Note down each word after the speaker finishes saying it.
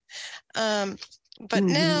But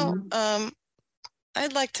now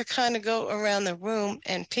I'd like to kind of go around the room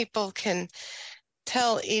and people can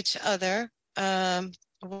tell each other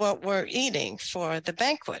what we're eating for the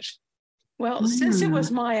banquet. Well, since it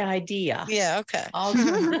was my idea. Yeah, okay. I'll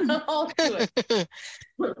do it.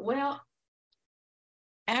 Well,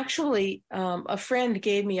 actually, a friend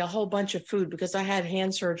gave me a whole bunch of food because I had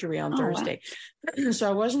hand surgery on Thursday. Wow. So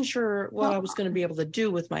I wasn't sure what I was going to be able to do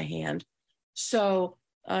with my hand. So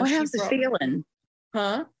how's it feeling?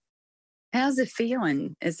 Huh? How's it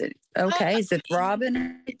feeling? Is it okay? Is it throbbing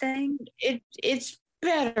or anything? It's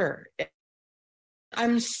better.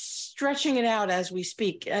 I'm stretching it out as we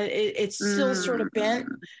speak. It's still sort of bent,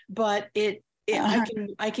 but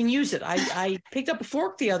I can use it. I picked up a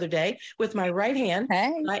fork the other day with my right hand.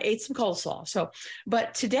 Hey. I ate some coleslaw.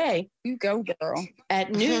 But today, you go, girl.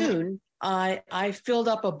 At noon, I filled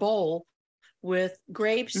up a bowl with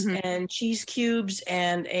grapes and cheese cubes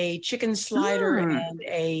and a chicken slider and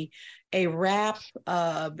a wrap,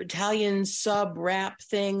 Italian sub wrap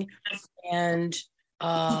thing, and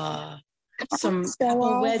some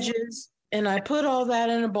apple wedges. And I put all that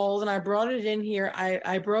in a bowl and I brought it in here.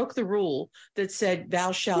 I broke the rule that said,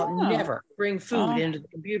 thou shalt never bring food into the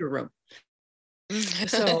computer room.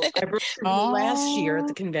 So I broke the rule last year at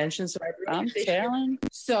the convention.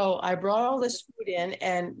 So I brought all this food in,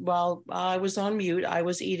 and while I was on mute, I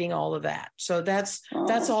was eating all of that. So that's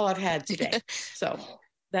all I've had today. So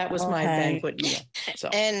that was my banquet meal. So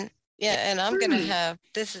and I'm going to have,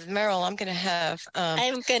 this is Meryl, I'm going to have.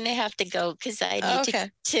 I'm going to have to go because I need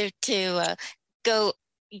to go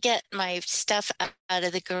get my stuff out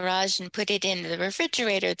of the garage and put it in the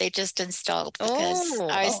refrigerator they just installed because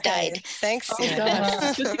ours died. Thanks,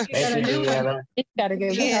 Deanna. Thank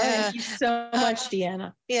you so much,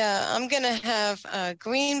 Deanna. Yeah, I'm going to have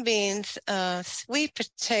green beans, sweet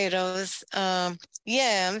potatoes,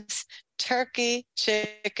 yams, turkey,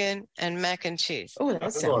 chicken, and mac and cheese. Oh,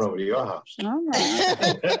 that's going over to your house. All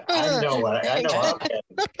right. I know.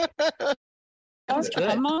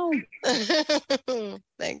 Come on.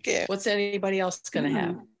 Thank you. What's anybody else going to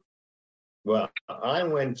have? Well, I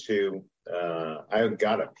went to, I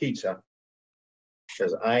got a pizza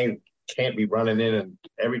because I can't be running in, and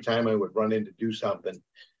every time I would run in to do something,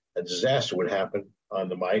 a disaster would happen on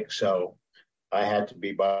the mic. So I had to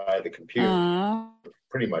be by the computer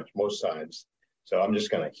pretty much most times. So I'm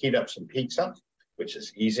just going to heat up some pizza, which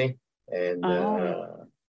is easy, and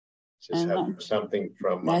just have something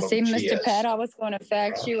from Now, see, Mr. Pat, I was going to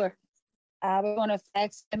fax you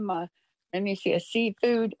him a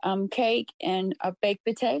seafood cake and a baked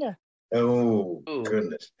potato. Oh,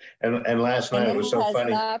 goodness. And last night it was so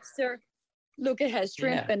funny. Lobster. Look, it has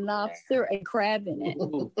shrimp and lobster and crab in it.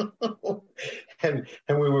 and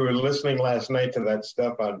we were listening last night to that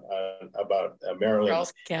stuff on about Maryland,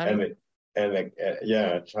 Charles County, and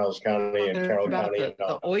Charles County and Carroll County,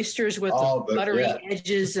 the oysters with the buttery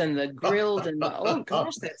edges and the grilled and oh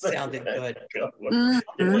gosh, that sounded good.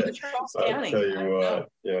 Charles County. I'll tell you what,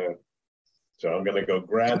 So I'm going to go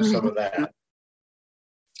grab some of that.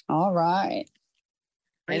 All right.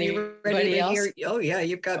 Anybody else? Oh, yeah,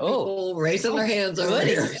 you've got people raising their hands over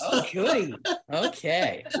here. Goody.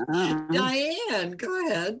 Okay. Diane, go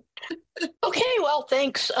ahead. Okay, well,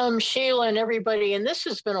 thanks, Sheila and everybody. And this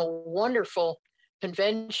has been a wonderful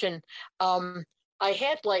convention. I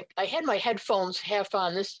had my headphones half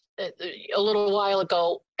on this a little while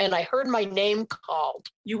ago, and I heard my name called.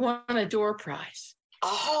 You won a door prize.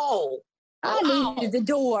 Oh, I needed the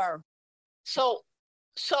door. So.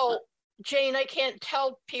 Jane, I can't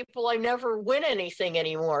tell people I never win anything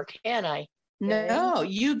anymore, can I? No,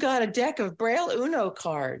 you got a deck of Braille Uno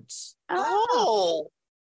cards. Oh,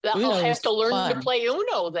 I'll have to learn to play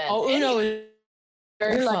Uno then. Oh, Uno is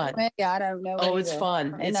very fun. I don't know. Oh, it's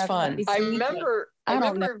fun. It's fun. I remember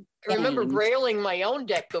brailing my own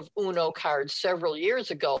deck of Uno cards several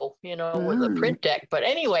years ago, with a print deck. But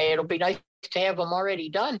anyway, it'll be nice to have them already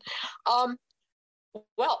done.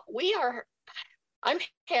 Well, I'm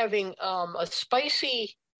having a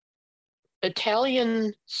spicy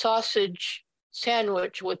Italian sausage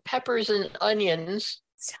sandwich with peppers and onions.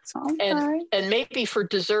 And maybe for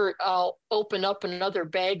dessert, I'll open up another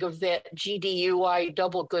bag of that GDUI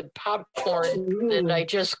double good popcorn that I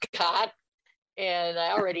just got. And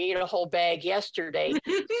I already ate a whole bag yesterday.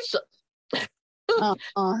 So,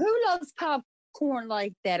 who loves popcorn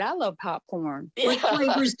like that? I love popcorn. What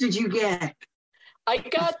flavors did you get? I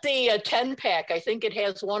got the 10-pack. I think it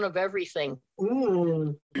has one of everything.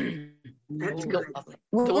 Ooh. That's good.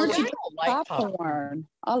 Where'd you get popcorn?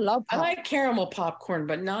 I love popcorn. I like caramel popcorn,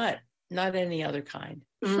 but not any other kind.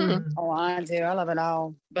 Oh, I do. I love it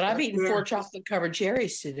all. But I've eaten 4 chocolate-covered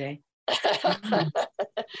cherries today.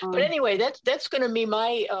 But anyway, that's going to be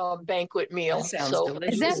my banquet meal. That sounds so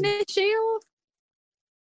delicious. Is that Michelle?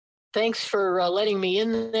 Thanks for letting me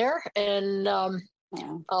in there, and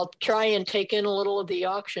I'll try and take in a little of the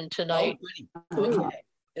auction tonight. Okay.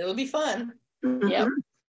 It'll be fun. Yep.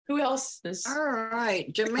 Who else is? All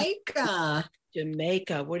right, Jamaica.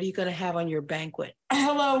 Jamaica, what are you going to have on your banquet?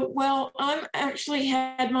 Hello. Well, I'm actually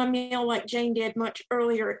had my meal like Jane did much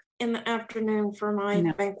earlier in the afternoon for my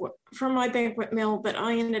banquet meal, but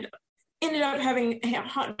I ended up having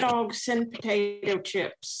hot dogs and potato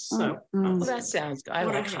chips. So well, that sounds good. I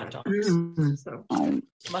like hot dogs. So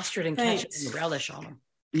mustard and ketchup and relish on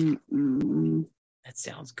them. That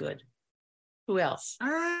sounds good. Who else? All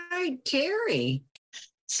right, Terry.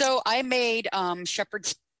 So I made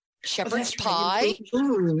shepherd's pie.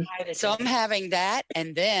 So I'm having that,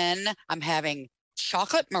 and then I'm having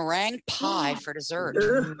chocolate meringue pie for dessert.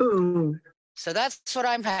 So that's what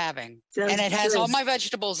I'm having. And it has all my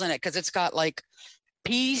vegetables in it because it's got like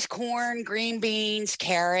peas, corn, green beans,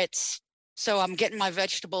 carrots. So I'm getting my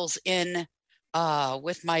vegetables in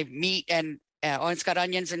with my meat, and it's got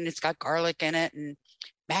onions and it's got garlic in it, and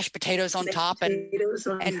mashed potatoes on top, and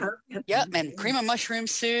cream of mushroom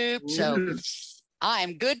soup. So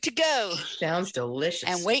I'm good to go. Sounds delicious.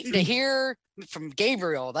 And waiting to hear from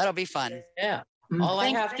Gabriel. That'll be fun. Yeah. All I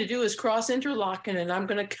have to do is cross interlocking, and I'm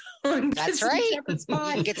going to go and get some shepherd's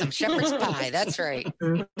pie. Get some shepherd's pie. That's right.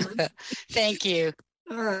 Thank you.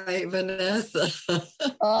 All right, Vanessa.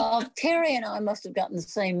 Terry and I must have gotten the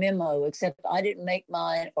same memo, except I didn't make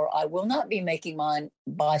mine, or I will not be making mine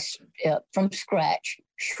from scratch.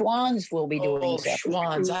 Schwann's will be doing that.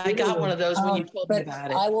 Schwann's. I got one of those when you told me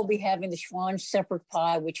about it. I will be having the Schwann's shepherd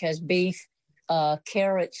pie, which has beef,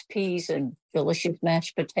 carrots, peas, and delicious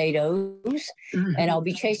mashed potatoes. And I'll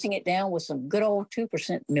be chasing it down with some good old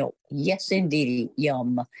 2% milk. Yes, indeed.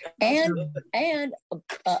 Yum. And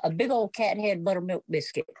a big old cat head buttermilk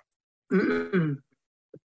biscuit. All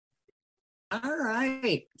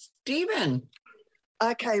right, Stephen.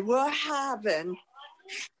 Okay, we're having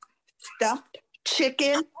stuffed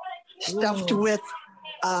chicken, stuffed with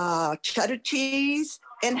cheddar cheese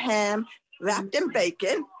and ham, wrapped in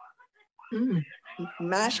bacon,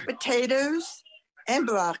 mashed potatoes and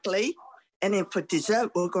broccoli. And then for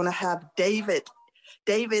dessert, we're going to have David's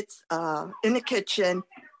in the kitchen,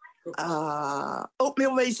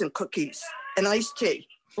 oatmeal raisin cookies and iced tea.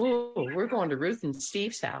 Oh, we're going to Ruth and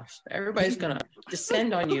Steve's house. Everybody's going to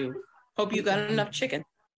descend on you. Hope you got enough chicken.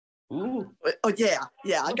 Ooh. Oh, yeah.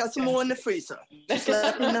 I got some more in the freezer. Just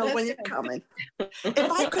let me know when you're coming.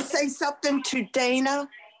 If I could say something to Dana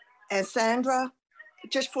and Sandra,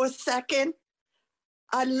 just for a second,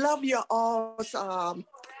 I love your all's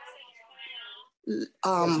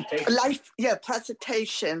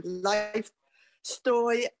presentation, life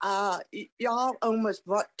story. Y'all almost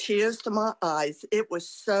brought tears to my eyes. It was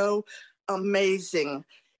so amazing,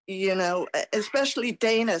 especially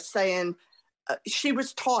Dana saying she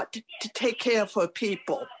was taught to take care of her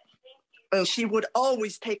people. And she would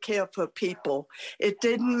always take care of her people. It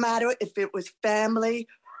didn't matter if it was family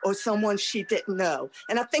or someone she didn't know.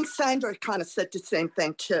 And I think Sandra kind of said the same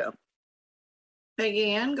thing too.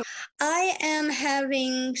 Peggy Ann, go. I am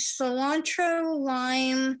having cilantro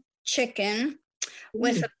lime chicken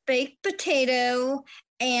with a baked potato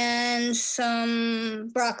and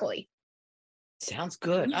some broccoli. Sounds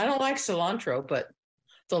good. I don't like cilantro, but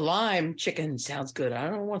the lime chicken sounds good. I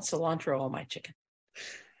don't want cilantro on my chicken.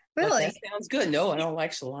 Really? That sounds good. No, I don't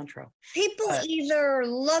like cilantro. People either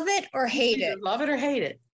love it or hate it. Love it or hate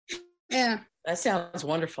it. Yeah. That sounds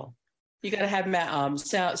wonderful. You got to have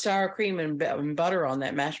sour cream and butter on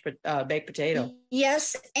that baked potato.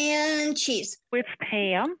 Yes, and cheese. With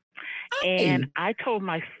Pam. Hi. And I told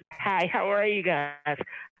hi, how are you guys?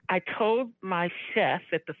 I told my chef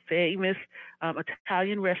at the famous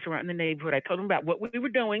Italian restaurant in the neighborhood, I told him about what we were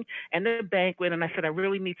doing and the banquet, and I said, I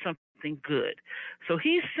really need something good. So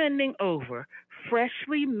he's sending over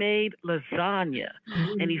freshly made lasagna,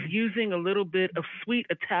 and he's using a little bit of sweet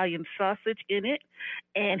Italian sausage in it.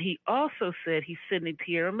 And he also said he's sending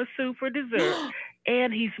tiramisu for dessert,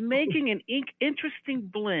 and he's making an interesting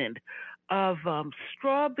blend of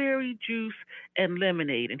strawberry juice and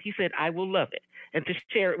lemonade. And he said, I will love it, and to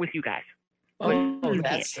share it with you guys. Oh,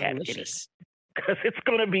 that's delicious. Because it's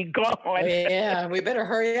going to be gone. Oh, yeah, we better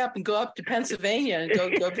hurry up and go up to Pennsylvania and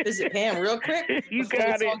go visit Pam real quick. You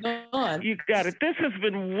got it. You got it. This has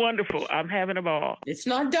been wonderful. I'm having a ball. It's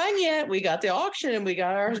not done yet. We got the auction and we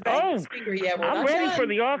got our speaker yet. I'm ready for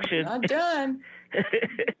the auction. Not done.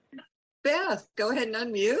 Beth, go ahead and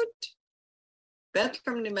unmute. Beth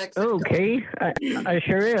from New Mexico. Okay, I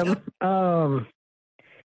sure am.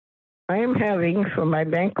 I am having for my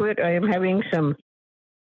banquet. I am having some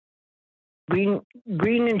green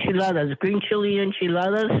enchiladas, green chili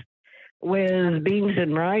enchiladas with beans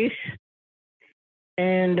and rice,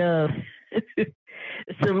 and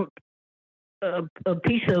some a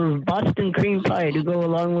piece of Boston cream pie to go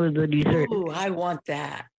along with the dessert. Oh, I want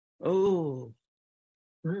that. Oh,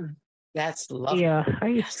 that's lovely. Yeah,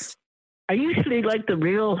 I usually like the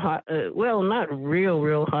real hot. Well, not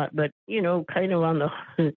real hot, but kind of on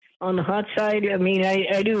the hot side. I mean,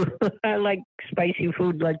 I do. I like spicy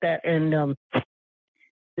food like that, and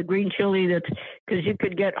the green chili. That's because you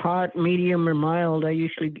could get hot, medium, or mild. I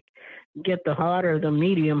usually get the hot or the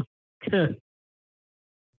medium.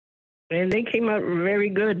 And they came out very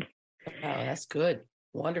good. Oh, that's good.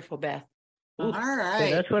 Wonderful, Beth. Ooh. All right.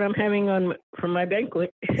 So that's what I'm having for my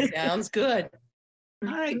banquet. Sounds good.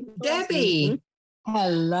 All right, Debbie.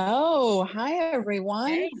 Hello. Hi, everyone.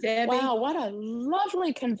 Hey, Debbie. Wow, what a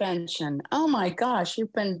lovely convention. Oh, my gosh.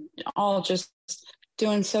 You've been all just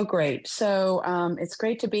doing so great. So it's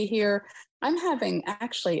great to be here. I'm having,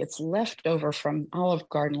 actually, it's leftover from Olive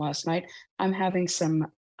Garden last night. I'm having some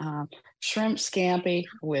shrimp scampi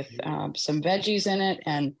with some veggies in it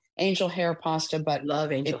and angel hair pasta, but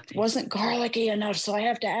it wasn't garlicky enough, so I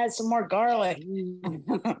have to add some more garlic.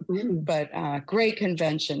 But great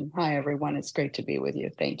convention. Hi, everyone. It's great to be with you.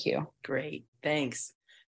 Thank you. Great. Thanks.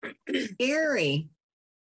 Gary.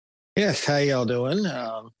 Yes, how y'all doing?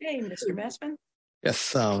 Hey, Mr. Messman.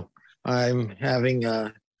 Yes, I'm having,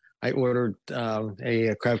 I ordered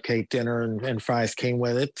a crab cake dinner and fries came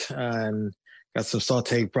with it, and got some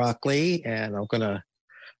sauteed broccoli, and I'm going to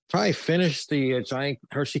probably finish the giant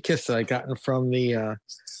Hershey Kiss that I gotten from the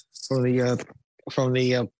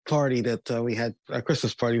party that we had, a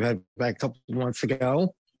Christmas party we had back a couple of months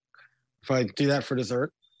ago. If I do that for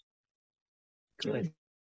dessert. Good.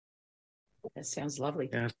 That sounds lovely.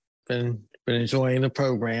 Yeah, been enjoying the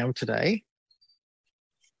program today.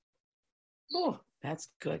 Oh, that's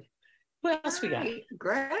good. What else we got?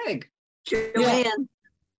 Greg. Joanne.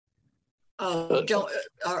 Oh,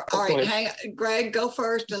 all right. Hang on. Greg, go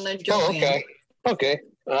first, and then Joanne. Okay.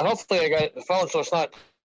 Hopefully I got the phone, so it's not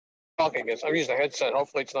talking. I'm using a headset.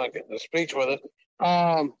 Hopefully it's not getting the speech with it.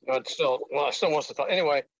 But still, I still wants to talk.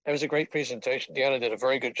 Anyway, it was a great presentation. Deanna did a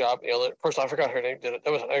very good job. First, I forgot her name. That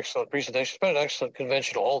was an excellent presentation. It's been an excellent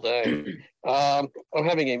convention all day. I'm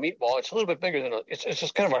having a meatball. It's a little bit bigger than it's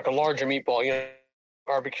just kind of like a larger meatball,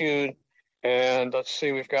 barbecued. And let's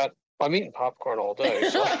see, I'm eating popcorn all day.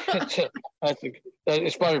 So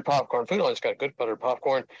it's buttered popcorn. Food Line's got good buttered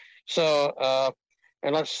popcorn. So,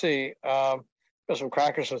 and let's see, got some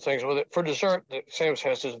crackers and things with it. For dessert, Sam's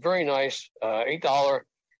has this very nice $8.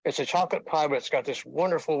 It's a chocolate pie, but it's got this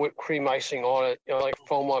wonderful whipped cream icing on it, like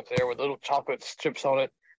foam up there with little chocolate strips on it.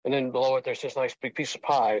 And then below it, there's this nice big piece of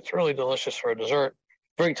pie. It's really delicious for a dessert.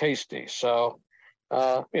 Very tasty. So,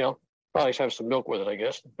 probably have some milk with it, I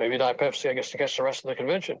guess. Maybe not Pepsi, I guess, to catch the rest of the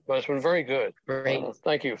convention. But it's been very good. Great.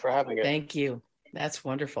 Thank you for having it. Thank you. That's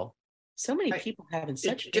wonderful. So many people having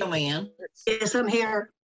such Joanne. Yes, I'm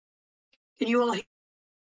here. Can you all hear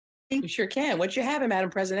me? You sure can. What you having, Madam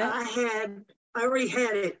President? I already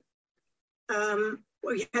had it.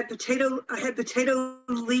 We had I had potato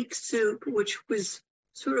leek soup, which was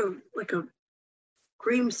sort of like a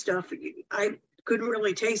cream stuff. I couldn't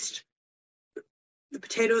really taste the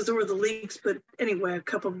potatoes or the leeks, but anyway, a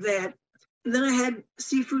cup of that. And then I had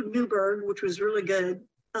seafood Newburgh, which was really good,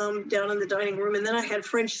 down in the dining room. And then I had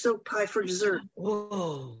French silk pie for dessert.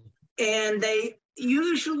 Whoa. And they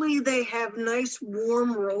have nice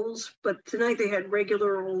warm rolls, but tonight they had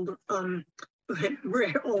regular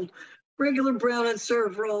regular brown and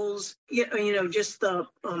serve rolls. Just the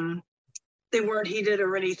they weren't heated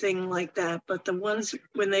or anything like that. But the ones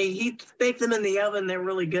when they bake them in the oven, they're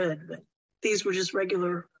really good. But these were just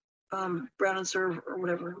regular brown and serve or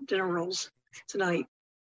whatever dinner rolls tonight.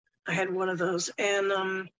 I had one of those, and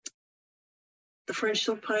the French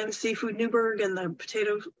silk pie and the seafood Newburgh and the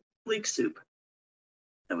potato leek soup.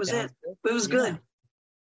 That was it. It was good.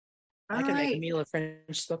 I can make a meal of French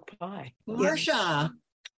silk pie. Marcia.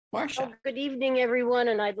 Oh, good evening, everyone,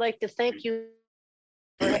 and I'd like to thank you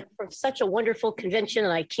for such a wonderful convention,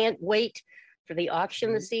 and I can't wait for the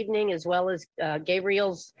auction this evening, as well as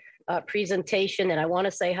Gabriel's presentation. And I want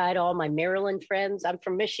to say hi to all my Maryland friends. I'm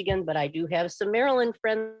from Michigan, but I do have some Maryland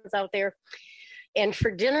friends out there. And for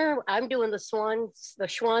dinner, I'm doing the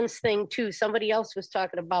Schwann's thing too. Somebody else was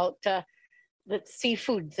talking about the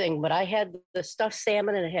seafood thing, but I had the stuffed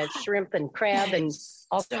salmon, and it had shrimp and crab and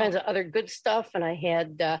all kinds of other good stuff. And I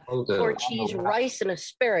had pork cheese, rice, and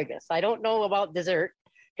asparagus. I don't know about dessert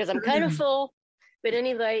because I'm kind of full, But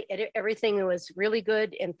anyway, everything was really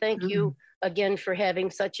good. And thank you again for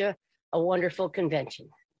having such a wonderful convention.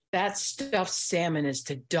 That stuffed salmon is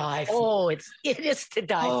to die for. Oh, it is to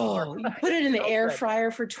die for. You put it in the air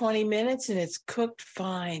fryer for 20 minutes and it's cooked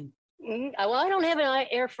fine. Well, I don't have an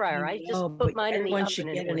air fryer. I just put mine in the oven.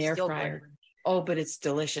 Should get an air fryer. Oh, but it's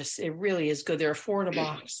delicious. It really is good. They're $4 in a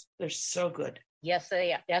box. They're so good. Yes,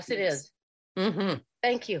 yes, it is.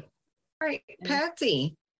 Thank you. All right,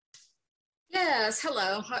 Patsy. Yes,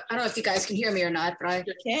 hello. I don't know if you guys can hear me or not, but I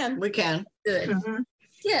can. We can. Good.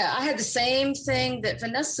 Yeah, I had the same thing that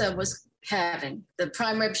Vanessa was having, the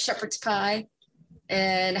prime rib shepherd's pie,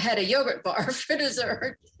 and I had a yogurt bar for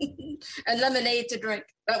dessert and lemonade to drink.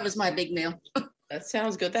 That was my big meal. That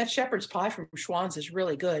sounds good. That shepherd's pie from Schwann's is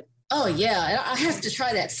really good. Oh, yeah. I have to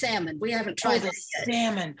try that salmon. We haven't tried that yet.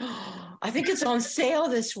 Salmon. I think it's on sale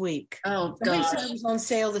this week. Oh, Somebody God. said it was on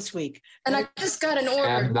sale this week. And I just got an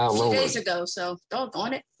order 2 days ago, so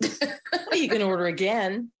doggone it. Well, you can order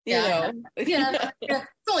again, you know. Yeah. It's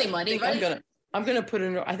only money, right? I'm gonna put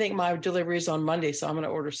in. I think my delivery is on Monday, so I'm gonna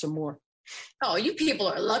order some more. Oh, you people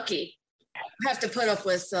are lucky. I have to put up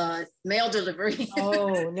with mail delivery.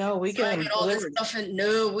 Oh no, we get them all this delivered. stuff, and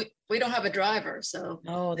no, we don't have a driver, so.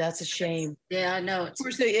 Oh, that's a shame. Yeah, I know. Of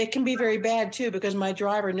course, it can be very bad too because my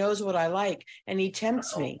driver knows what I like and he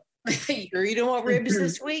tempts me. Sure, you don't want ribs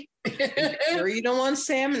this week? Sure, you don't want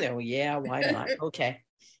salmon? Oh, yeah. Why not? Okay.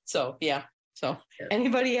 So yeah. So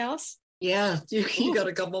anybody else? Yeah, you got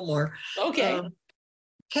a couple more. Okay.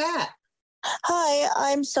 Kat.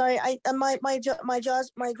 Hi, I'm sorry. My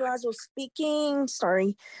jaws was speaking.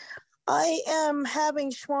 Sorry. I am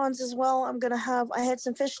having Schwann's as well. I had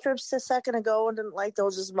some fish strips a second ago and didn't like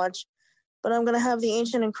those as much, but I'm gonna have the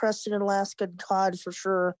ancient encrusted Alaska cod for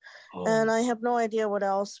sure. And I have no idea what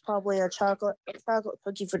else. Probably a chocolate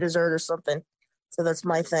cookie for dessert or something. So that's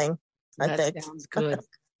my thing. I think. Sounds good.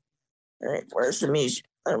 All right, where's the music?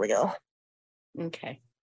 There we go. Okay.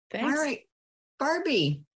 Thanks. All right,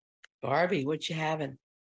 Barbie. Barbie, what you having?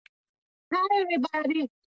 Hi, everybody.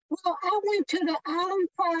 Well, I went to the Island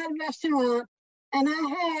Pride restaurant and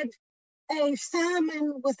I had a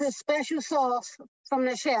salmon with a special sauce from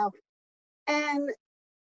the chef and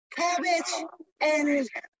cabbage and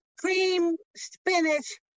cream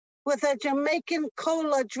spinach with a Jamaican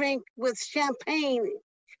cola drink with champagne.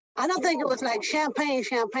 I don't think it was like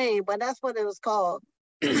champagne, but that's what it was called.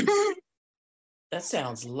 That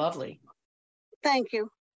sounds lovely. Thank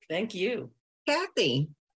you. Thank you. Kathy.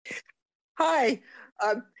 Hi.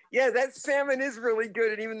 Yeah, that salmon is really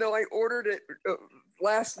good. And even though I ordered it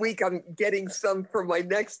last week, I'm getting some for my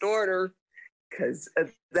next order because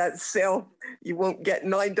that sale, you won't get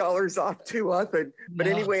 $9 off too often. But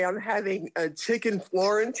anyway, I'm having a chicken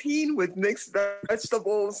Florentine with mixed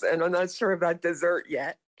vegetables, and I'm not sure about dessert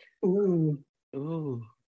yet. Ooh.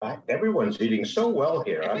 Everyone's eating so well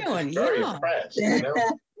here. I'm very impressed. You know?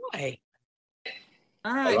 Why?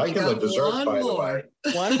 All right, I like the desserts, by the way.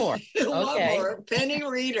 One more. Okay. One more. Penny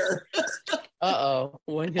Reader.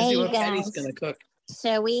 When see what Penny's gonna cook.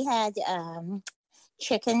 So we had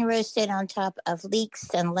chicken roasted on top of leeks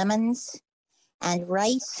and lemons and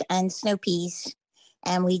rice and snow peas.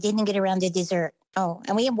 And we didn't get around to dessert. Oh,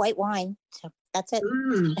 and we have white wine. So that's it.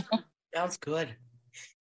 Sounds good.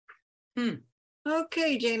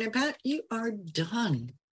 Okay, Jane and Pat, you are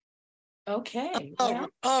done. Okay.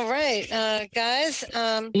 All right, guys.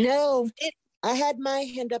 No, I had my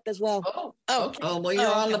hand up as well. Oh, well,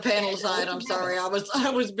 you're on the panel side. I'm sorry. I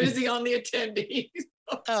was busy on the attendees.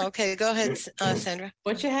 Oh, okay. Go ahead, Sandra.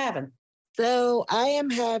 What you having? So I am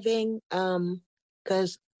having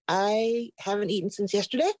because I haven't eaten since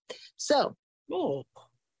yesterday. So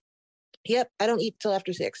yep, I don't eat till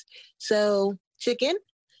after 6. So chicken,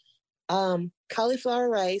 cauliflower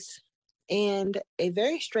rice, and a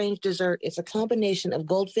very strange dessert. It's a combination of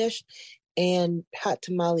goldfish and hot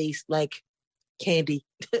tamales, like candy.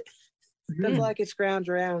 That's all I could scrounge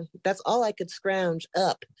around. That's all I could scrounge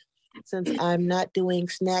up since I'm not doing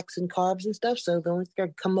snacks and carbs and stuff. So the only thing I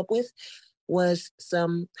could come up with was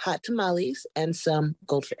some hot tamales and some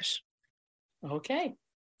goldfish. Okay.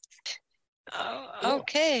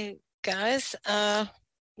 Okay, guys.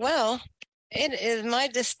 Well, it is my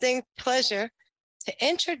distinct pleasure to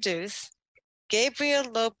introduce Gabriel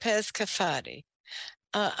Lopez Cafati.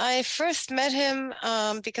 I first met him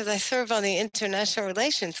because I serve on the International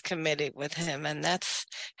Relations Committee with him, and that's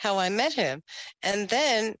how I met him. And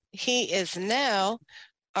then he is now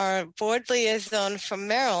our board liaison from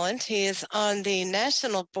Maryland. He is on the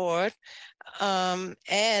national board. And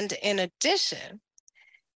in addition,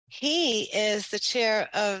 He is the chair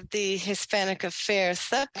of the Hispanic Affairs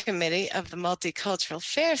Subcommittee of the Multicultural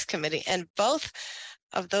Affairs Committee, and both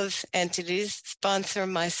of those entities sponsor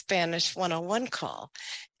my Spanish 101 call.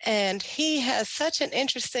 And he has such an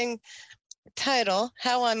interesting title,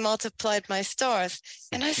 How I Multiplied My Stars.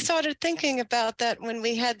 And I started thinking about that when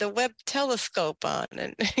we had the Webb telescope on,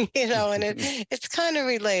 and and it's kind of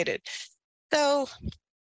related. So,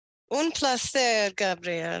 un placer,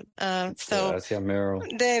 Gabriel. Gracias, Meryl.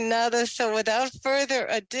 De nada. So without further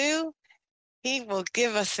ado, he will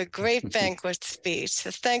give us a great banquet speech.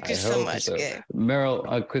 So thank you so much, Gabe. Meryl,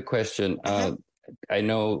 a quick question. I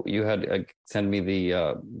know you had sent me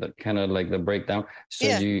the kind of like the breakdown. So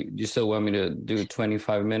Yeah. do you still want me to do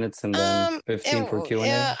 25 minutes and then 15 for Q&A?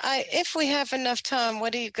 Yeah, if we have enough time,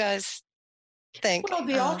 what do you guys think? Well,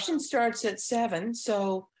 the auction starts at 7,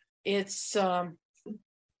 so it's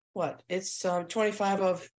It's 25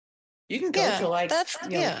 of. You can go to like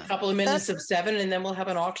a couple of minutes of 7, and then we'll have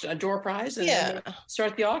an auction, a door prize, and then we'll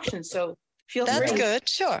start the auction. So feel free. That's good.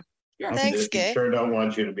 Sure. Sure. Thanks, Gabe. We sure don't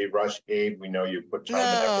want you to be rushed, Gabe. We know you put time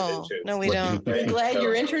and effort into it. No, we don't. I'm glad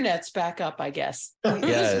your internet's back up, I guess.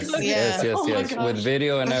 Yes. Oh With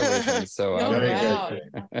video and everything. So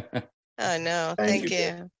I know. Thank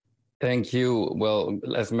you. Thank you. Well,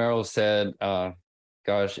 as Meryl said,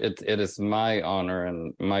 gosh, it is my honor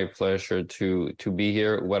and my pleasure to be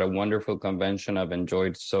here. What a wonderful convention. I've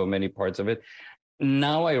enjoyed so many parts of it.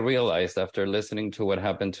 Now I realized, after listening to what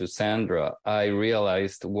happened to Sandra, I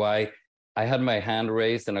realized why I had my hand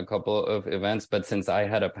raised in a couple of events, but since I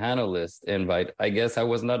had a panelist invite, I guess I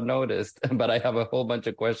was not noticed. But I have a whole bunch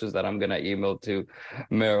of questions that I'm going to email to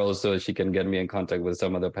Meryl so she can get me in contact with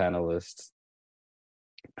some of the panelists.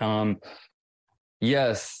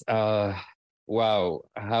 Yes. Wow.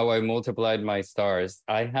 How I multiplied my stars.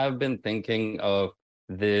 I have been thinking of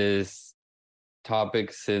this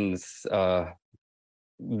topic since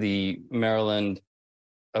the Maryland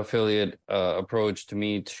affiliate approached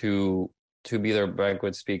me to be their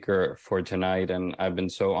banquet speaker for tonight, and I've been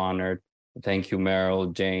so honored. Thank you,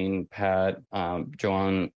 Meryl, Jane, Pat,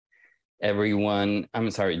 Joanne, everyone.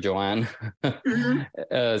 I'm sorry, Joanne,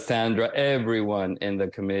 Sandra, everyone in the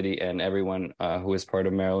committee, and everyone who is part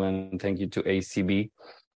of Maryland. Thank you to ACB.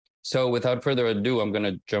 So without further ado, I'm going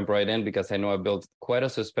to jump right in because I know I built quite a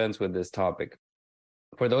suspense with this topic.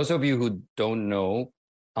 For those of you who don't know,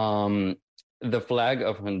 the flag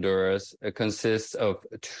of Honduras consists of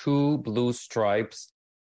 2 blue stripes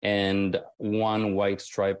and 1 white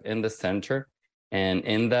stripe in the center. And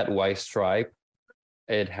in that white stripe,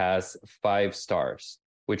 it has 5 stars,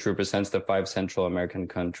 which represents the 5 Central American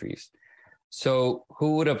countries. So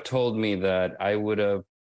who would have told me that I would have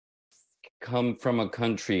come from a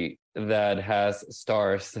country that has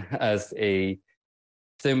stars as a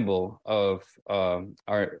symbol of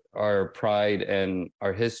our pride and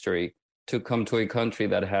our history, to come to a country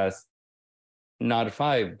that has not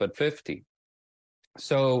 5 but 50.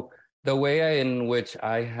 So the way in which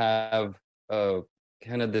I have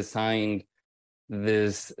kind of designed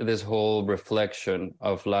this whole reflection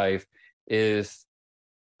of life is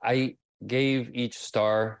I gave each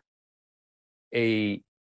star a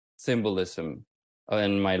symbolism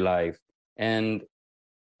in my life, and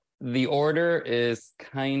the order is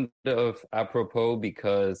kind of apropos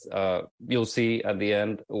because you'll see at the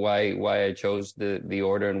end why I chose the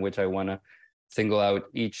order in which I want to single out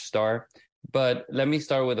each star. But let me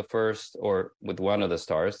start with the first, or with one of the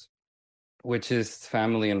stars, which is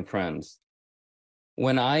family and friends.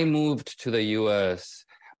 When I moved to the US,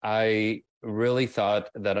 I really thought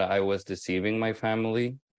that I was deceiving my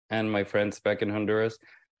family and my friends back in Honduras.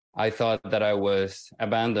 I thought that I was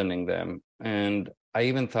abandoning them. And I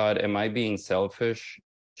even thought, am I being selfish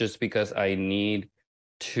just because I need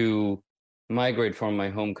to migrate from my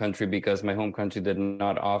home country because my home country did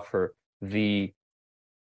not offer the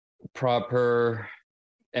proper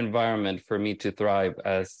environment for me to thrive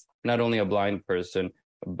as not only a blind person,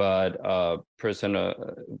 but a person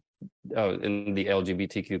in the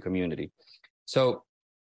LGBTQ community. So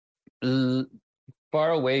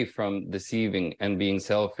far away from deceiving and being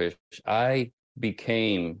selfish, I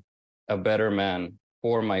became a better man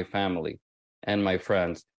for my family and my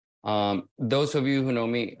friends. Those of you who know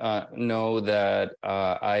me know that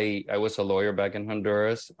I was a lawyer back in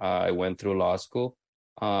Honduras. I went through law school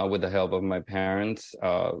with the help of my parents,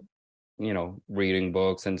 reading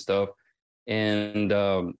books and stuff. And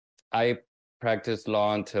I practiced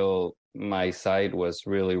law until my sight was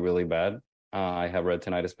really, really bad. I have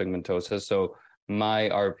retinitis pigmentosa. So my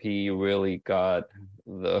RP really got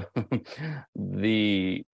the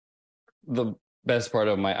best part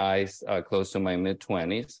of my eyes close to my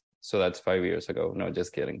mid-20s. So that's 5 years ago. No,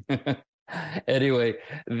 just kidding. Anyway,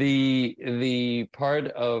 the part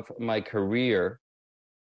of my career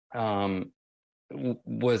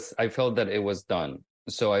was, I felt that it was done.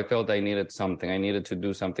 So I felt I needed something. I needed to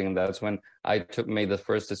do something, and that's when I made the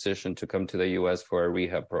first decision to come to the U.S. for a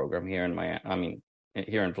rehab program here in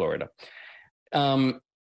here in Florida.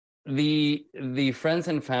 The friends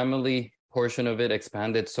and family portion of it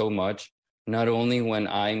expanded so much, not only when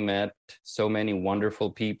I met so many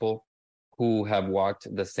wonderful people who have walked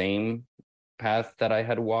the same path that I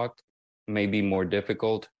had walked, maybe more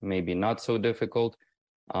difficult, maybe not so difficult,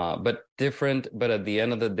 but different. But at the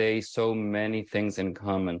end of the day, so many things in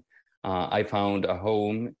common. I found a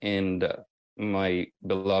home in my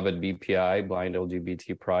beloved BPI, Blind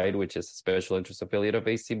LGBT Pride, which is a special interest affiliate of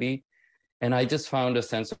ACB. And I just found a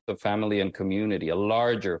sense of family and community, a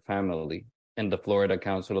larger family in the Florida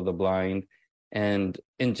Council of the Blind. And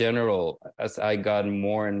in general, as I got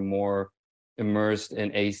more and more immersed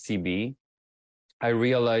in ACB, I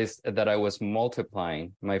realized that I was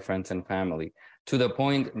multiplying my friends and family to the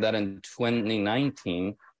point that in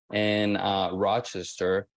 2019 in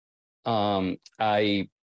Rochester, I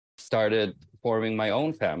started forming my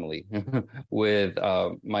own family with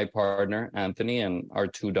my partner, Anthony, and our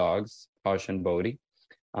 2 dogs, Posh and Bodhi.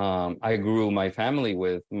 I grew my family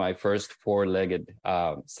with my first 4-legged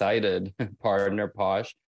sighted partner,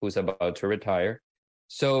 Posh, who's about to retire.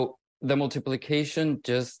 So the multiplication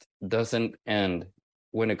just doesn't end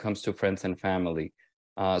when it comes to friends and family.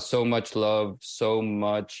 So much love, so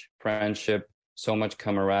much friendship, so much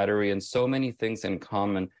camaraderie, and so many things in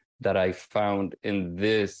common that I found in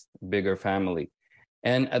this bigger family.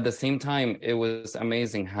 And at the same time, it was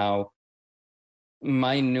amazing how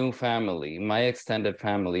my new family, my extended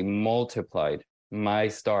family, multiplied my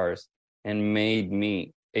stars and made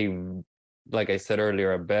me like I said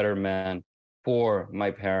earlier, a better man for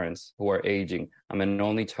my parents who are aging. I'm an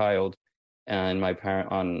only child, and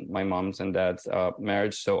on my mom's and dad's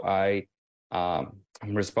marriage, so I'm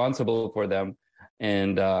responsible for them,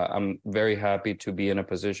 and I'm very happy to be in a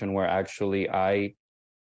position where actually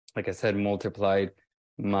like I said, multiplied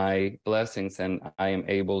my blessings, and I am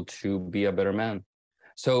able to be a better man.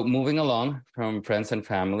 So moving along from friends and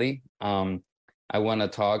family, I want to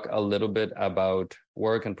talk a little bit about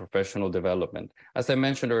work and professional development. As I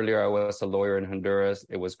mentioned earlier, I was a lawyer in Honduras.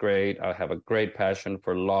 It was great. I have a great passion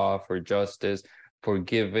for law, for justice, for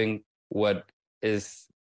giving what is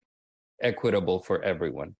equitable for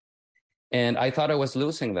everyone. And I thought I was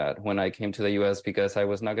losing that when I came to the US because I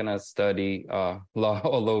was not going to study law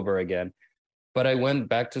all over again. But I went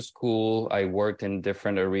back to school. I worked in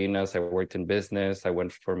different arenas. I worked in business. I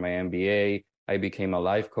went for my MBA. I became a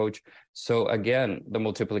life coach. So again, the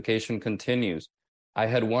multiplication continues. I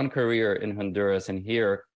had one career in Honduras, and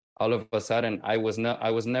here, all of a sudden, I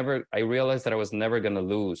realized that I was never going to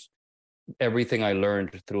lose everything I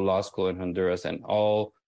learned through law school in Honduras and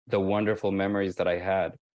all the wonderful memories that I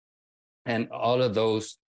had. And all of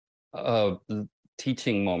those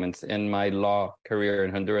teaching moments in my law career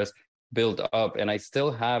in Honduras built up, and I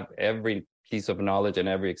still have every piece of knowledge and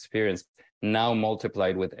every experience now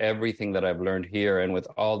multiplied with everything that I've learned here and with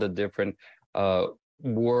all the different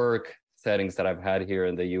work settings that I've had here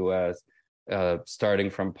in the US, starting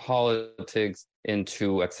from politics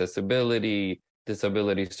into accessibility,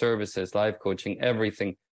 disability services, life coaching,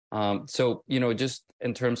 everything. So, just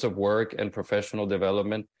in terms of work and professional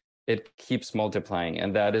development, it keeps multiplying.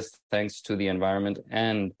 And that is thanks to the environment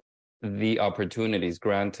and the opportunities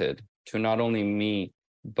granted to not only me,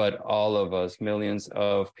 but all of us, millions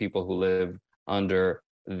of people who live under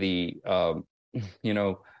the,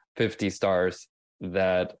 50 stars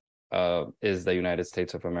that is the United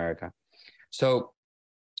States of America. So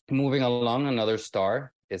moving along, another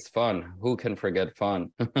star is fun. Who can forget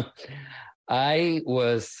fun? I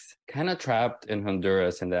was kind of trapped in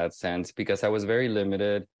Honduras in that sense because I was very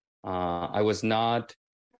limited. I was not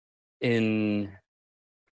in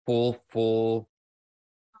full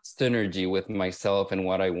synergy with myself and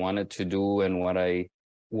what I wanted to do and what I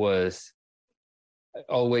was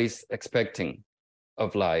always expecting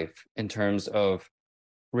of life in terms of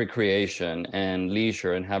recreation and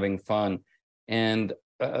leisure and having fun. And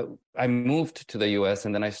I moved to the US,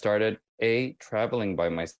 and then I started traveling by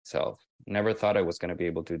myself. Never thought I was going to be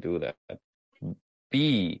able to do that.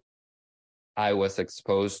 B, I was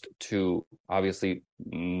exposed to obviously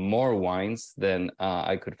more wines than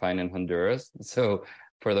I could find in Honduras. So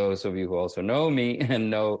for those of you who also know me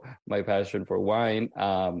and know my passion for wine,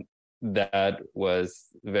 that was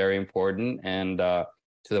very important. And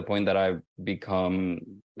to the point that I've become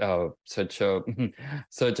such a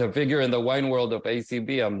such a figure in the wine world of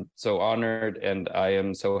ACB. I'm so honored and I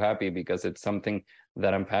am so happy because it's something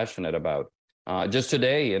that I'm passionate about. Just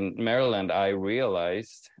today in Maryland, I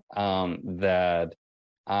realized that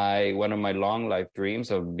one of my long life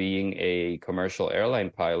dreams of being a commercial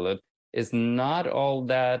airline pilot is not all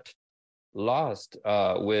that lost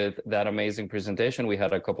with that amazing presentation we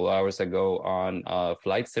had a couple hours ago on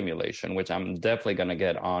flight simulation, which I'm definitely going to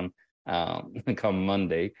get on come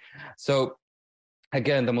Monday. So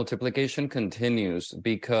again, the multiplication continues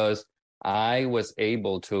because I was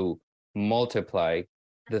able to multiply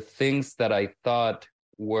the things that I thought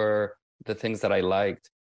were the things that I liked,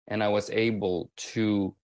 and I was able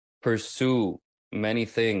to pursue many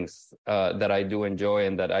things that I do enjoy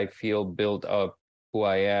and that I feel build up who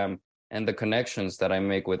I am and the connections that I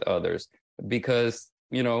make with others. Because,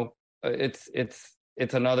 you know, it's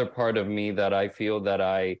another part of me that I feel that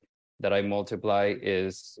I multiply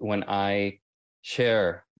is when I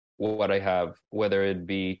share what I have, whether it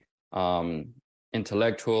be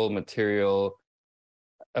intellectual, material,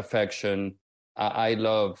 affection. I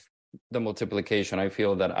love the multiplication. I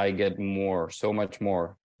feel that I get more, so much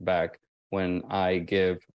more back when I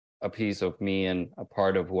give a piece of me and a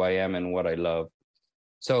part of who I am and what I love.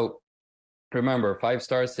 So remember, 5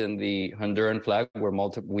 stars in the Honduran flag.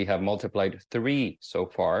 We have multiplied 3 so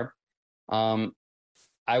far.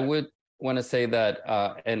 I would want to say that,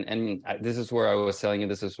 and this is where I was telling you,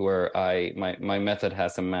 this is where my method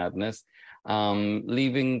has some madness.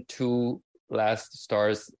 Leaving 2 last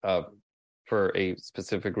stars for a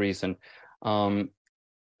specific reason. One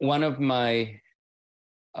of my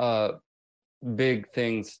big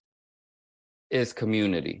things is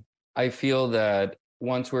community. I feel that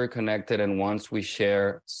once we're connected and once we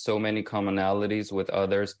share so many commonalities with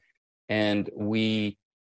others and we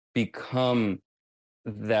become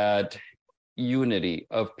that unity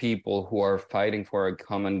of people who are fighting for a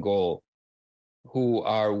common goal, who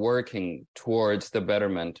are working towards the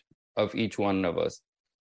betterment of each one of us.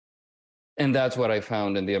 And that's what I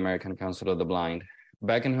found in the American Council of the Blind.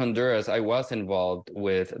 Back in Honduras, I was involved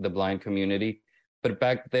with the blind community, but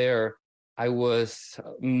back there, I was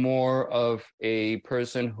more of a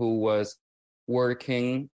person who was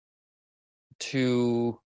working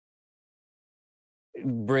to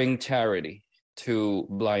bring charity to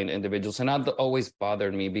blind individuals. And that always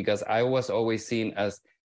bothered me because I was always seen as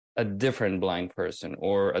a different blind person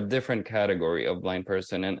or a different category of blind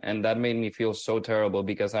person. And that made me feel so terrible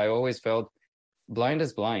because I always felt blind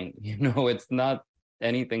is blind. You know, it's not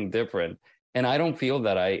anything different. And I don't feel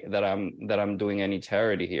that I'm doing any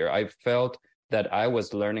charity here. I felt that I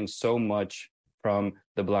was learning so much from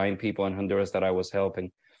the blind people in Honduras that I was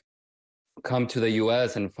helping. Come to the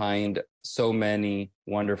US and find so many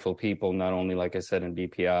wonderful people, not only, like I said, in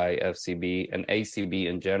BPI, FCB, and ACB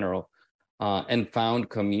in general, and found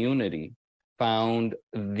community, found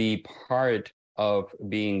the part of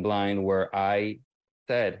being blind where I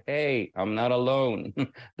said, hey, I'm not alone.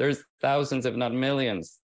 There's thousands, if not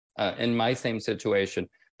millions, in my same situation.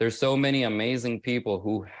 There's so many amazing people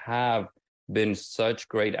who have been such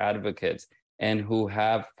great advocates and who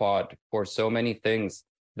have fought for so many things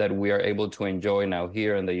that we are able to enjoy now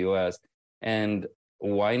here in the US. And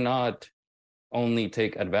why not only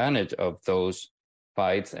take advantage of those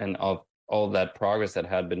fights and of all that progress that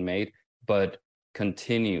had been made, but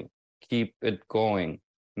continue, keep it going,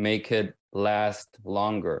 make it last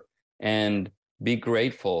longer, and be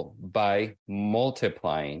grateful by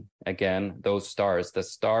multiplying, again, those stars, the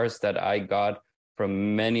stars that I got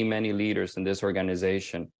from many, many leaders in this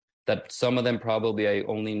organization, that some of them probably I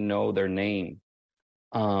only know their name.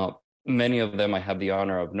 Many of them I have the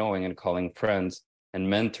honor of knowing and calling friends and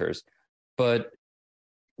mentors, but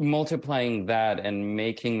multiplying that and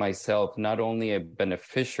making myself not only a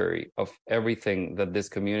beneficiary of everything that this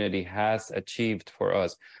community has achieved for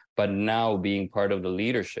us, but now being part of the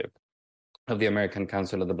leadership of the American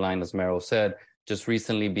Council of the Blind, as Meryl said, just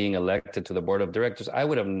recently being elected to the board of directors. I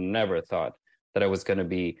would have never thought that I was going to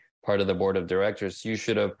be part of the board of directors. You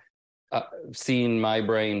should have seen my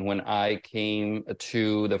brain when I came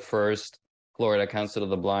to the first Florida Council of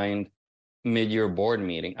the Blind mid-year board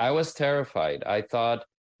meeting. I was terrified. I thought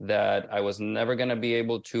that I was never going to be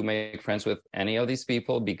able to make friends with any of these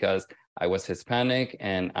people because I was Hispanic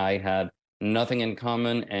and I had nothing in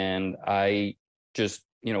common. And I just,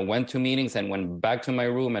 went to meetings and went back to my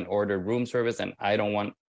room and ordered room service. And I don't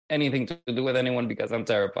want anything to do with anyone because I'm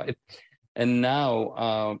terrified. And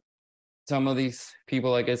now, some of these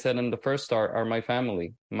people, like I said in the first star, are my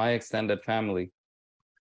family, my extended family.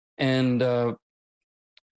 And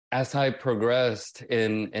as I progressed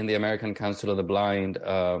in the American Council of the Blind,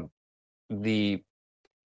 the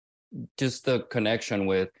just the connection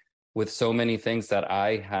with so many things that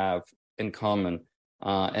I have in common,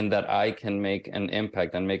 and that I can make an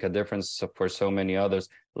impact and make a difference for so many others,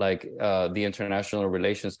 like the International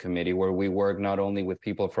Relations Committee, where we work not only with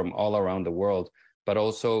people from all around the world, but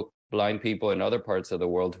also blind people in other parts of the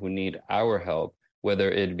world who need our help, whether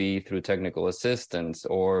it be through technical assistance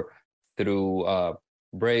or through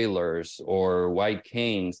braillers or white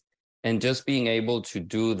canes. And just being able to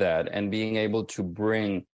do that and being able to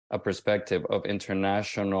bring a perspective of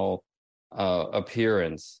international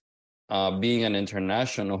appearance, being an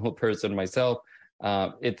international person myself,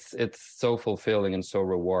 it's so fulfilling and so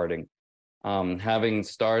rewarding. Having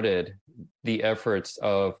started the efforts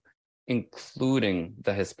of including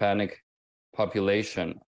the Hispanic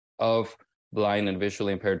population of blind and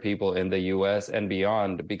visually impaired people in the US and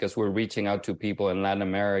beyond, because we're reaching out to people in Latin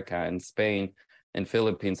America and Spain and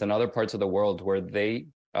Philippines and other parts of the world where they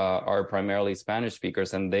are primarily Spanish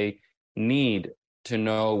speakers, and they need to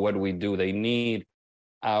know what we do. They need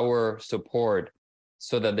our support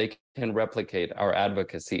so that they can replicate our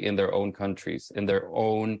advocacy in their own countries, in their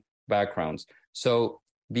own backgrounds. So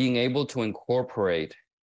being able to incorporate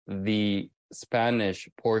the Spanish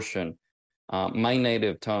portion, my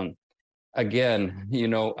native tongue, again,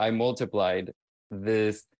 I multiplied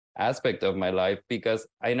this aspect of my life, because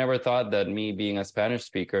I never thought that me being a Spanish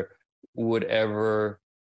speaker would ever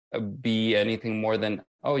be anything more than,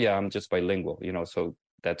 oh yeah, I'm just bilingual, so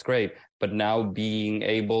that's great. But now being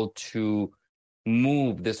able to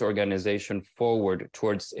move this organization forward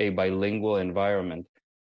towards a bilingual environment,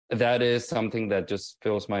 that is something that just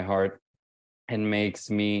fills my heart and makes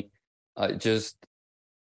me just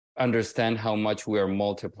understand how much we are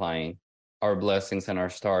multiplying our blessings and our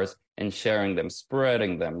stars and sharing them,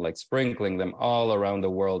 spreading them, like sprinkling them all around the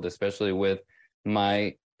world, especially with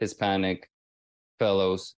my Hispanic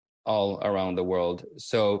fellows all around the world.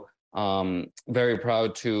 So very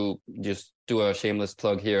proud to just do a shameless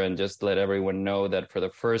plug here and just let everyone know that for the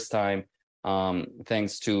first time,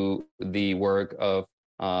 thanks to the work of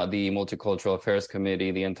the Multicultural Affairs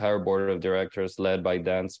Committee, the entire board of directors led by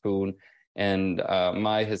Dan Spoon, and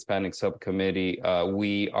my Hispanic subcommittee,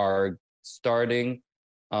 we are starting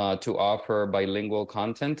to offer bilingual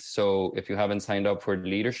content. So if you haven't signed up for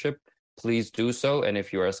leadership, please do so. And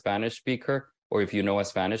if you're a Spanish speaker, or if you know a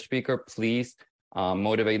Spanish speaker, please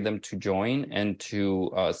motivate them to join and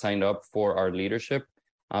to sign up for our leadership,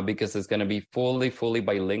 because it's going to be fully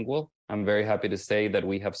bilingual. I'm very happy to say that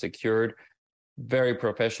we have secured very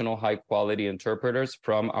professional, high quality interpreters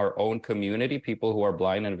from our own community, people who are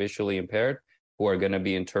blind and visually impaired, who are going to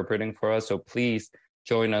be interpreting for us. So please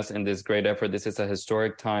join us in this great effort. This is a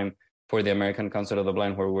historic time for the American Council of the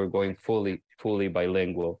Blind, where we're going fully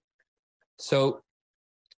bilingual. So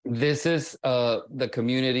this is the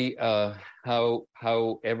community,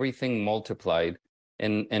 how everything multiplied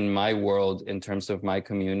in my world in terms of my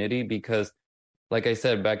community, because like I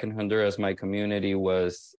said, back in Honduras, my community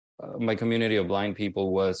of blind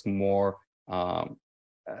people was more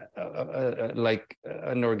like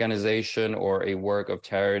an organization or a work of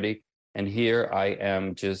charity. And here I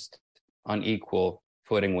am just on equal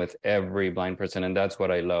footing with every blind person. And that's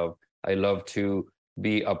what I love. I love to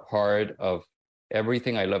be a part of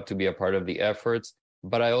everything. I love to be a part of the efforts,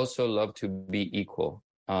 but I also love to be equal.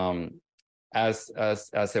 As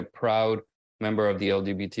a proud member of the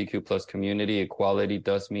LGBTQ plus community, equality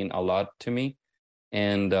does mean a lot to me.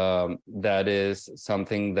 And that is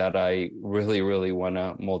something that I really want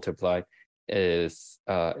to multiply, is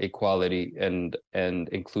equality and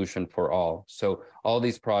inclusion for all. So all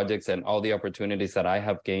these projects and all the opportunities that I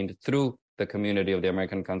have gained through the community of the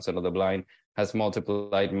American Council of the Blind has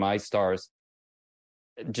multiplied my stars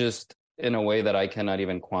just in a way that I cannot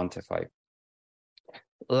even quantify.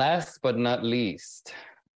 Last but not least,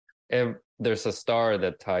 there's a star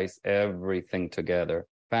that ties everything together: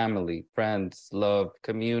 family, friends, love,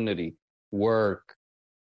 community, work,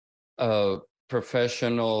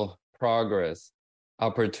 professional progress,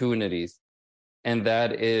 opportunities, and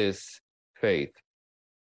that is faith.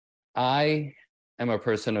 I am a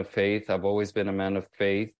person of faith. I've always been a man of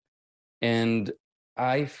faith. And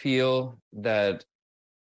I feel that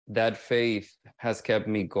faith has kept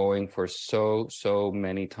me going for so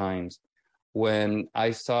many times. When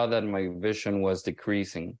I saw that my vision was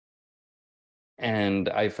decreasing and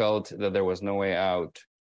I felt that there was no way out,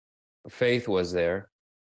 faith was there.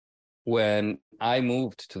 When I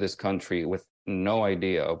moved to this country with no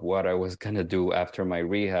idea of what I was going to do after my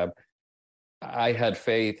rehab, I had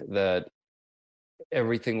faith that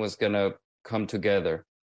everything was going to come together.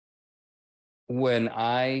 when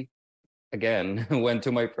I, again, went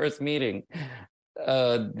to my first meeting,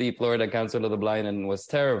 the Florida Council of the Blind, and was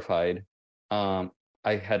terrified, I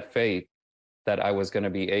had faith that I was going to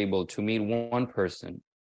be able to meet one person,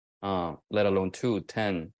 let alone 2,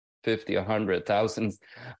 10, 50, 100, thousands,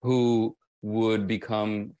 who would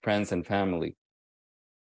become friends and family.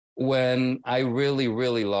 When I really,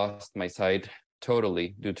 really lost my sight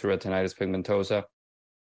totally due to retinitis pigmentosa,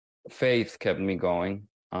 faith kept me going,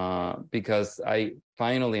 because I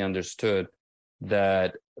finally understood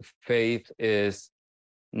that faith is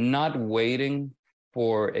not waiting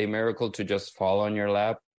for a miracle to just fall on your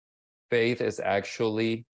lap. Faith is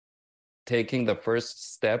actually taking the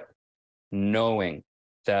first step, knowing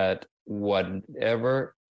that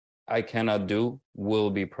whatever I cannot do will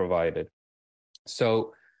be provided.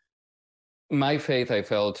 So my faith, I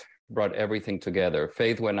felt, brought everything together.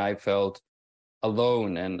 Faith when I felt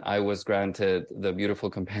alone and I was granted the beautiful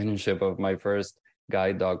companionship of my first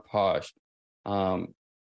guide dog, Posh.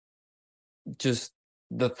 Just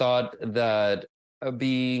the thought that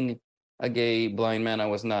being a gay blind man, I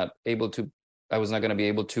was not going to be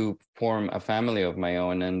able to form a family of my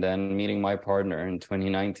own. And then meeting my partner in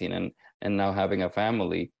 2019 and now having a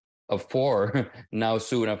family of 4, now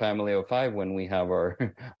soon a family of 5 when we have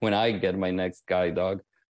when I get my next guide dog.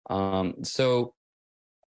 So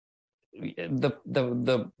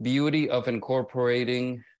the beauty of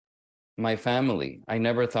incorporating my family. I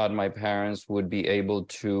never thought my parents would be able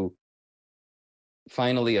to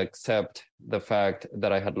finally accept the fact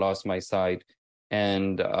that I had lost my sight,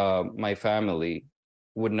 and my family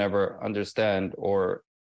would never understand or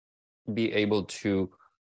be able to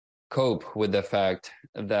cope with the fact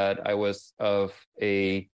that I was of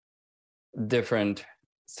a different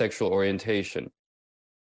sexual orientation.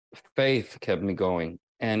 Faith kept me going,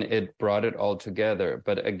 and it brought it all together.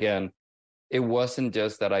 But again, it wasn't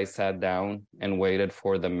just that I sat down and waited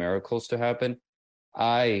for the miracles to happen.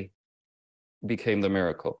 I became the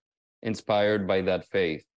miracle, inspired by that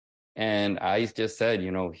faith. And I just said,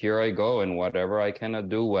 here I go, and whatever I cannot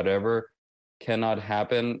do, whatever cannot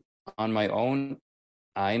happen on my own,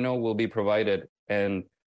 I know will be provided. And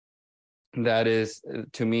that is,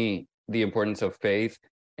 to me, the importance of faith.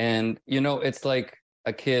 And, it's like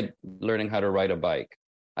a kid learning how to ride a bike.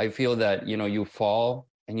 I feel that, you fall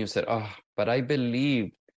and you said, oh, but I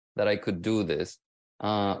believed that I could do this.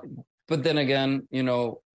 But then again,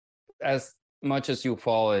 as much as you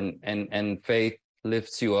fall and faith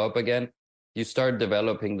lifts you up again, you start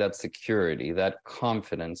developing that security, that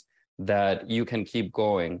confidence that you can keep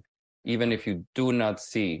going, even if you do not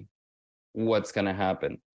see what's going to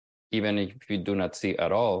happen, even if you do not see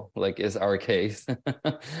at all, like is our case.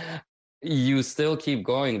 You still keep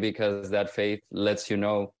going because that faith lets you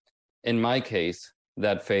know. In my case,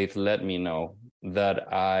 that faith let me know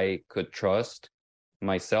that I could trust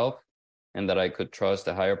myself and that I could trust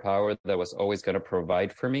a higher power that was always going to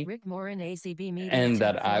provide for me. Rick Moore and ACB Media And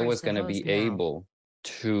that Tech I Forest was going to of be Ozmel. able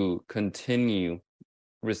to continue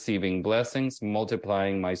receiving blessings,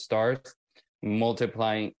 multiplying my stars,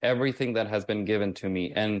 multiplying everything that has been given to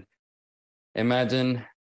me. And imagine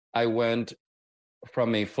I went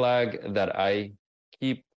from a flag that I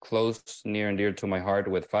keep close, near and dear to my heart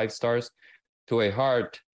with 5 stars, to a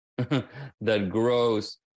heart that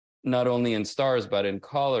grows not only in stars, but in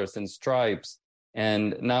colors and stripes.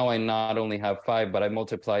 And now I not only have 5, but I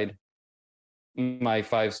multiplied my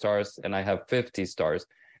 5 stars and I have 50 stars.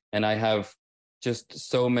 And I have just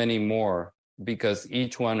so many more, because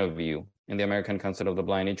each one of you in the American Council of the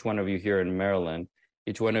Blind, each one of you here in Maryland,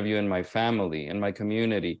 each one of you in my family, in my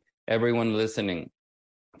community, everyone listening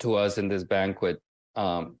to us in this banquet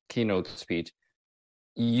keynote speech,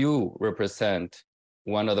 you represent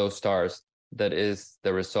one of those stars that is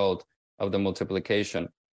the result of the multiplication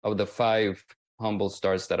of the 5 humble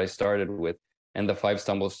stars that I started with, and the 5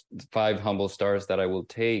 humble stars that I will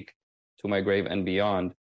take to my grave and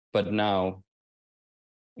beyond, but now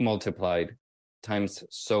multiplied times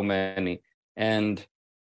so many. And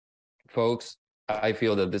folks, I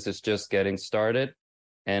feel that this is just getting started,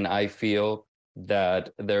 and I feel that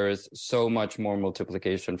there is so much more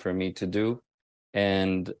multiplication for me to do.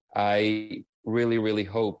 And I really, really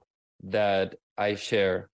hope that I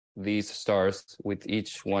share these stars with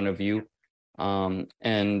each one of you. My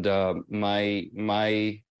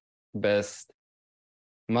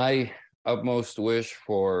utmost wish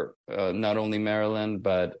for not only Maryland,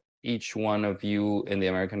 but each one of you in the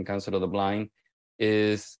American Council of the Blind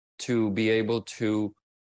is to be able to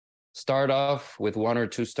start off with 1 or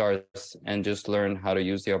 2 stars and just learn how to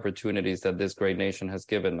use the opportunities that this great nation has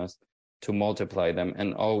given us to multiply them,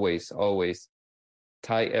 and always, always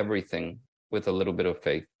tie everything with a little bit of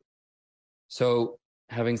faith. So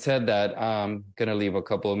having said that, I'm going to leave a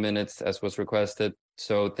couple of minutes as was requested.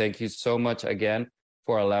 So thank you so much again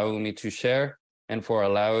for allowing me to share and for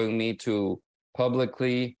allowing me to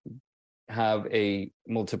publicly have a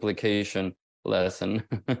multiplication lesson.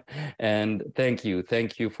 And thank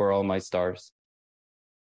you for all my stars.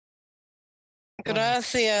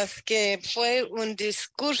 Gracias, Gabe. Fue un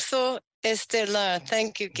discurso estelar.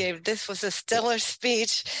 Thank you, Gabe. This was a stellar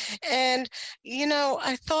speech. And, you know,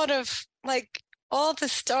 I thought of like all the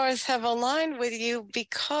stars have aligned with you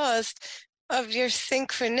because of your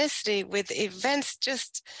synchronicity with events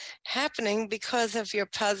just happening because of your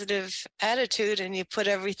positive attitude, and you put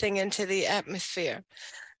everything into the atmosphere.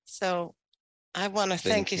 So I want to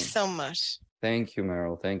thank you so much. Thank you,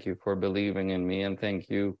 Meryl. Thank you for believing in me, and thank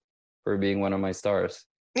you for being one of my stars.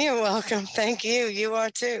 You're welcome. Thank you. You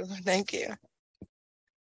are too. Thank you.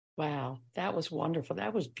 Wow, that was wonderful.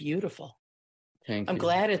 That was beautiful. Thank I'm you.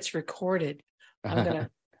 glad it's recorded.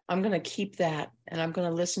 I'm gonna keep that, and I'm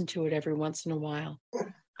gonna listen to it every once in a while.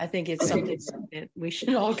 I think it's something that we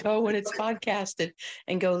should all go when it's podcasted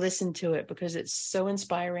and go listen to it because it's so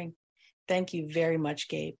inspiring. Thank you very much,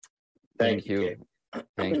 Gabe. Thank you.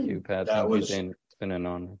 Thank you, Pat. That Thank you, was- Dane. It's been an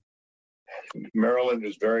honor. Maryland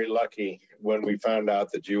was very lucky when we found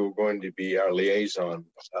out that you were going to be our liaison.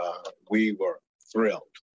 We were thrilled.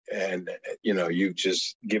 And, you know, you've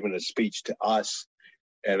just given a speech to us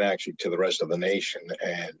and actually to the rest of the nation.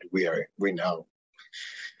 And we now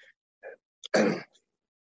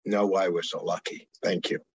know why we're so lucky.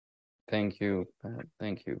 Thank you. Thank you, Pat.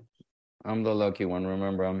 Thank you. I'm the lucky one.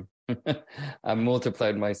 Remember, I've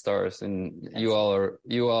multiplied my stars, and you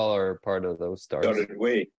all are part of those stars. So did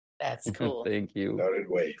we. That's cool. Thank you. So did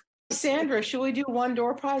we. Sandra, should we do one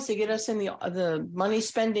door prize to get us in the money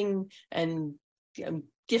spending and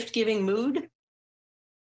gift giving mood?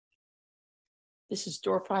 This is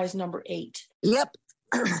door prize number 8. Yep.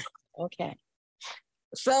 Okay.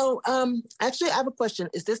 So, actually, I have a question.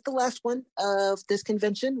 Is this the last one of this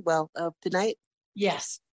convention? Well, of tonight?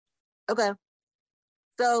 Yes. Okay.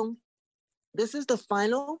 So, this is the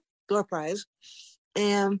final door prize,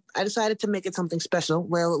 and I decided to make it something special.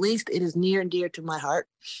 Well, at least it is near and dear to my heart.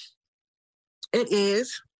 It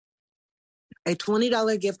is a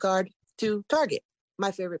 $20 gift card to Target,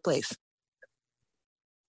 my favorite place.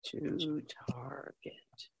 To Target.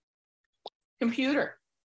 Computer,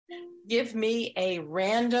 give me a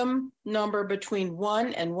random number between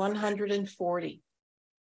 1 and 140.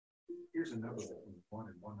 Here's a number between 1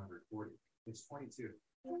 and 140. It's 22.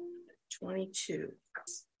 22.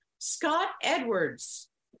 Scott Edwards,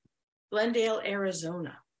 Glendale,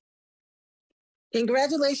 Arizona.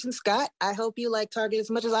 Congratulations, Scott. I hope you like Target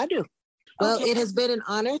as much as I do. Well, Okay. It has been an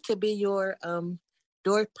honor to be your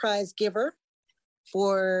door prize giver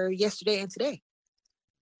for yesterday and today.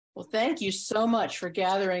 Well, thank you so much for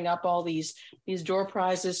gathering up all these door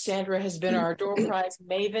prizes. Sandra has been our door prize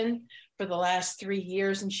maven for the last 3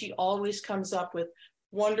 years, and she always comes up with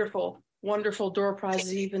wonderful, wonderful door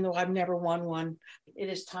prizes, even though I've never won one. It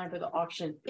is time for the auction.